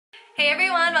Hey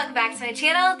everyone, welcome back to my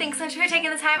channel. Thanks so much for taking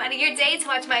the time out of your day to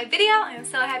watch my video. I'm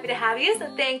so happy to have you,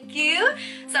 so thank you.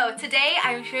 So today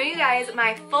I'm showing you guys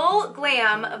my full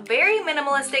glam, very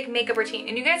minimalistic makeup routine.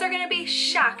 And you guys are gonna be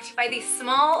shocked by the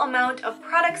small amount of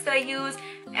products that I use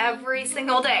every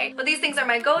single day. But these things are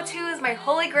my go-tos, my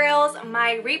holy grails,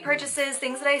 my repurchases,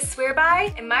 things that I swear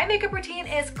by, and my makeup routine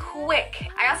is quick.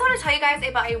 I also want to tell you guys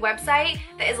about a website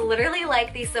that is literally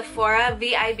like the Sephora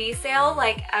VIB sale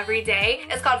like every day.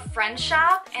 It's called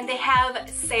Friendshop, and they have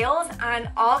sales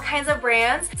on all kinds of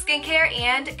brands, skincare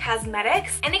and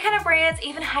cosmetics. Any kind of brands,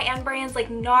 even high-end brands like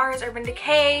NARS, Urban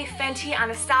Decay, Fenty,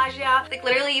 Anastasia. Like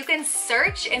literally you can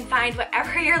search and find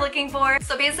whatever you're looking for.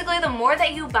 So basically the more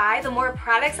that you buy, the more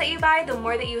products that you buy, the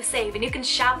more that you save. And you can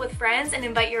shop with friends and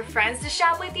invite your friends to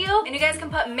shop with you. And you guys can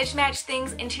put mismatched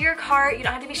things into your cart. You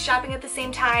don't have to be shopping at the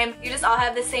same time. You just all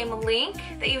have the same link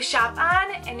that you shop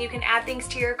on, and you can add things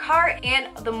to your cart.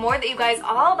 And the more that you guys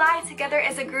all buy together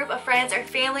as a group of friends or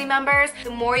family members, the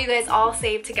more you guys all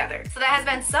save together. So that has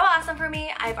been so awesome for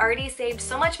me. I've already saved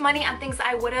so much money on things that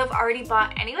I would have already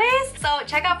bought anyways. So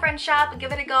check out Friendshop,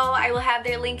 give it a go. I will have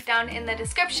their link down in the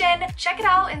description. Check it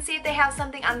out and see if they have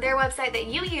something on their website that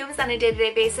you use on a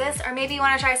day-to-day basis, or maybe you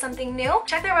want to try something new.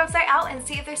 Check their website out and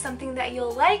see if there's something that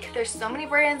you'll like. There's so many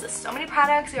brands, so many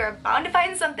products. You're bound to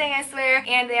find something, I swear,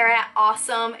 and they're at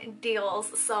awesome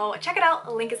deals. So check it out.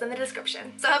 The link is in the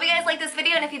description. So I hope you guys like this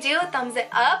video, and if you do, thumbs it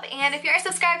up. And if you are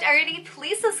subscribed already,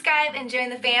 please subscribe and join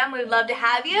the fam. We'd love to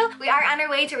have you. We are on our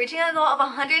way to reaching a goal of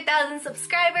 100,000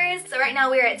 subscribers. So right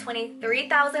now we are at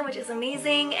 23,000, which is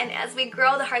amazing. And as we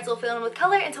grow, the hearts will fill in with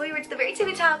color until we reach the very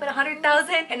tippy top at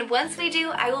 100,000. And once we do,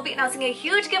 I will be announcing a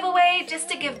huge giveaway just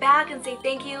to give back and say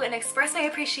thank you and express my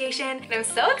appreciation. And I'm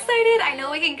so excited. I know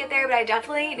we can get there, but I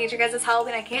definitely need your guys' help,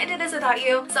 and I can't do this without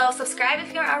you. So subscribe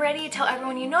if you aren't already. Tell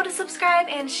everyone you know to subscribe,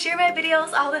 and share my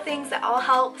videos, all the things, that all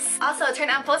helps. Also, turn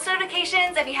on post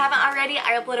notifications if you haven't already.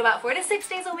 I upload about 4 to 6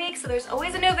 days a week, so there's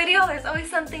always a new video. There's always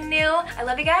something new. I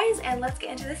love you guys, and let's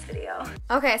get into this video.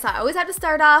 Okay, so I always have to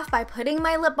start off by putting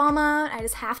my lip balm on. I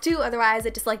just have to, otherwise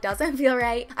it just like doesn't feel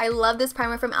right. I love this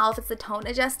primer from e.l.f. It's the tone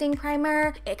adjusting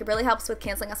primer. It really helps with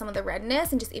canceling out some of the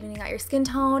redness and just evening out your skin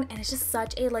tone, and it's just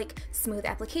such a like smooth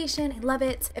application. I love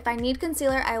it. If I need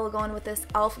concealer, I will go in with this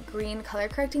e.l.f. green color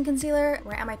correcting concealer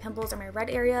right on my pimples or my red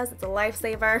areas. It's a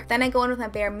lifesaver. Then I go in with my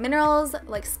Bare Minerals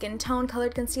like skin tone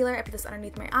colored concealer. I put this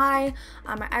underneath my eye,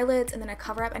 on my eyelids, and then I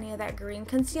cover up any of that green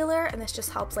concealer, and this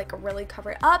just helps like really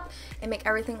cover it up and make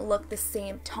everything look the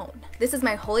same tone. This is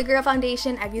my holy grail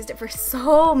foundation. I've used it for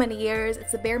so many years.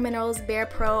 It's the Bare Minerals Bare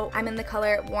Pro. I'm in the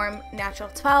color Warm Natural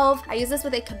 12. I use this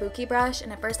with a kabuki brush,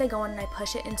 and at first I go in and I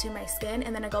push it into my skin,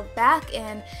 and then I go back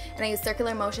in and I use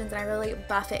circular motions and I really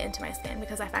buff it into my skin,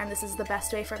 because I find this is the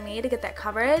best way for me to get that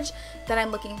coverage that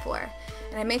I'm looking for.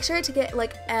 And I make sure to get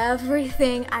like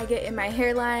everything I get in my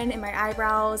hairline, in my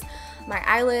eyebrows, my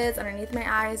eyelids, underneath my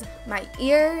eyes, my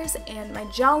ears, and my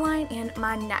jawline, and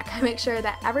my neck. I make sure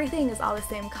that everything is all the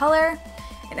same color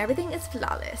and everything is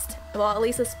flawless. Well, at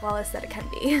least as flawless that it can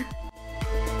be.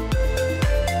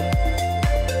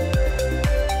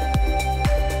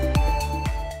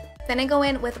 Then I go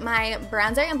in with my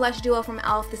bronzer and blush duo from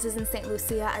e.l.f. This is in St.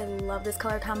 Lucia. I love this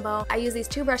color combo. I use these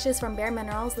 2 brushes from Bare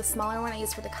Minerals. The smaller one I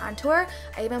use for the contour.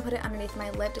 I even put it underneath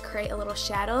my lip to create a little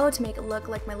shadow to make it look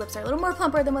like my lips are a little more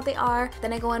plumper than what they are.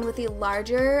 Then I go in with the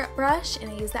larger brush, and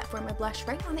I use that for my blush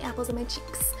right on the apples of my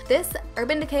cheeks. This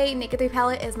Urban Decay Naked 3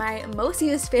 palette is my most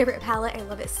used favorite palette. I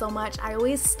love it so much. I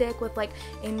always stick with like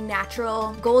a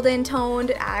natural golden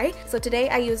toned eye. So today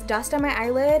I use Dust on my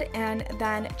eyelid, and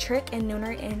then Trick and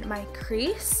Nooner in my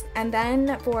crease. And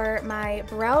then for my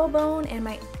brow bone and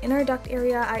my inner duct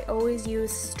area, I always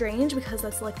use Strange, because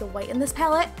that's like the white in this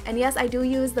palette. And yes, I do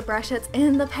use the brush that's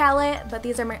in the palette, but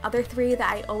these are my other 3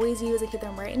 that I always use. I keep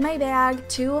them right in my bag.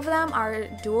 2 of them are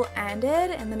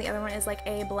dual-ended, and then the other one is like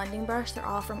a blending brush. They're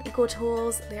all from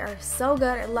EcoTools. They are so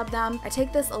good. I love them. I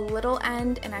take this little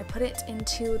end and I put it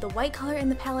into the white color in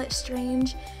the palette,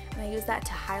 Strange, and I use that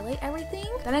to highlight everything.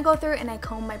 Then I go through and I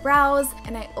comb my brows,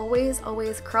 and I always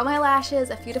curl my lashes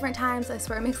a few different times. I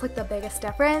swear it makes like the biggest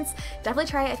difference. Definitely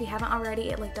try it if you haven't already.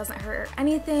 It like doesn't hurt or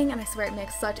anything, and I swear it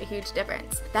makes such a huge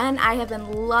difference. Then I have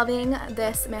been loving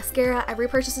this mascara. I've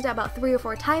repurchased it about 3 or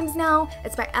 4 times now.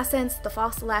 It's by Essence, the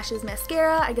False Lashes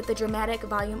Mascara. I get the Dramatic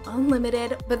Volume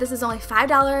Unlimited, but this is only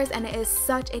 $5, and is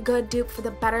such a good dupe for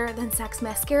the Better Than Sex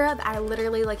mascara that I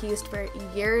literally like used for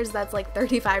years. That's like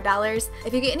 $35.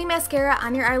 If you get any mascara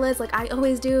on your eyelids like I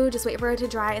always do, just wait for it to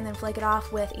dry and then flake it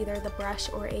off with either the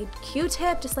brush or a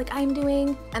Q-tip, just like I'm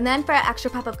doing. And then for an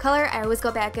extra pop of color, I always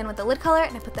go back in with the lid color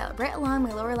and I put that right along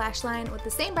my lower lash line with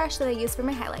the same brush that I use for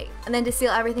my highlight. And then to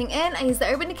seal everything in, I use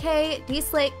the Urban Decay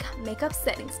De-Slake Makeup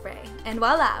Setting Spray. And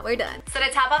voila, we're done. So to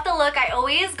top off the look, I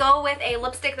always go with a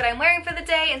lipstick that I'm wearing for the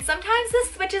day, and sometimes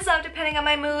this switches up depending on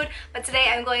my mood, but today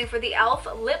I'm going for the e.l.f.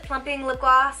 Lip Plumping Lip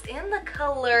Gloss in the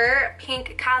color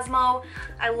Pink Cosmo.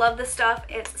 I love this stuff.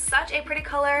 It's such a pretty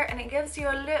color and it gives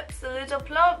your lips a little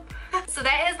plump. So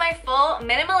that is my full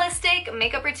minimalistic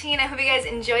makeup routine. I hope you guys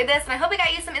enjoyed this and I hope it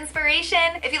got you some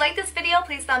inspiration. If you like this video,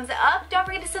 please thumbs it up. Don't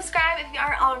forget to subscribe if you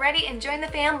aren't already and join the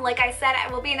fam. Like I said,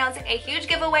 I will be announcing a huge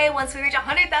giveaway once we reach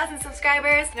 100,000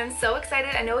 subscribers and I'm so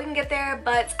excited. I know we can get there,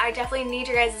 but I definitely need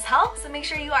your guys' help, so make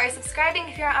sure you are subscribing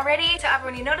if you're not already. To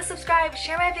everyone you know to subscribe,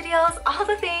 share my videos, all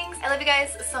the things. I love you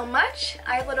guys so much.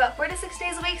 I upload about 4 to 6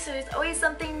 days a week, so there's always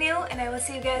something new, and I will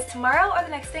see you guys tomorrow or the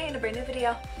next day in a brand new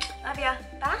video. Love ya.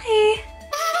 Bye!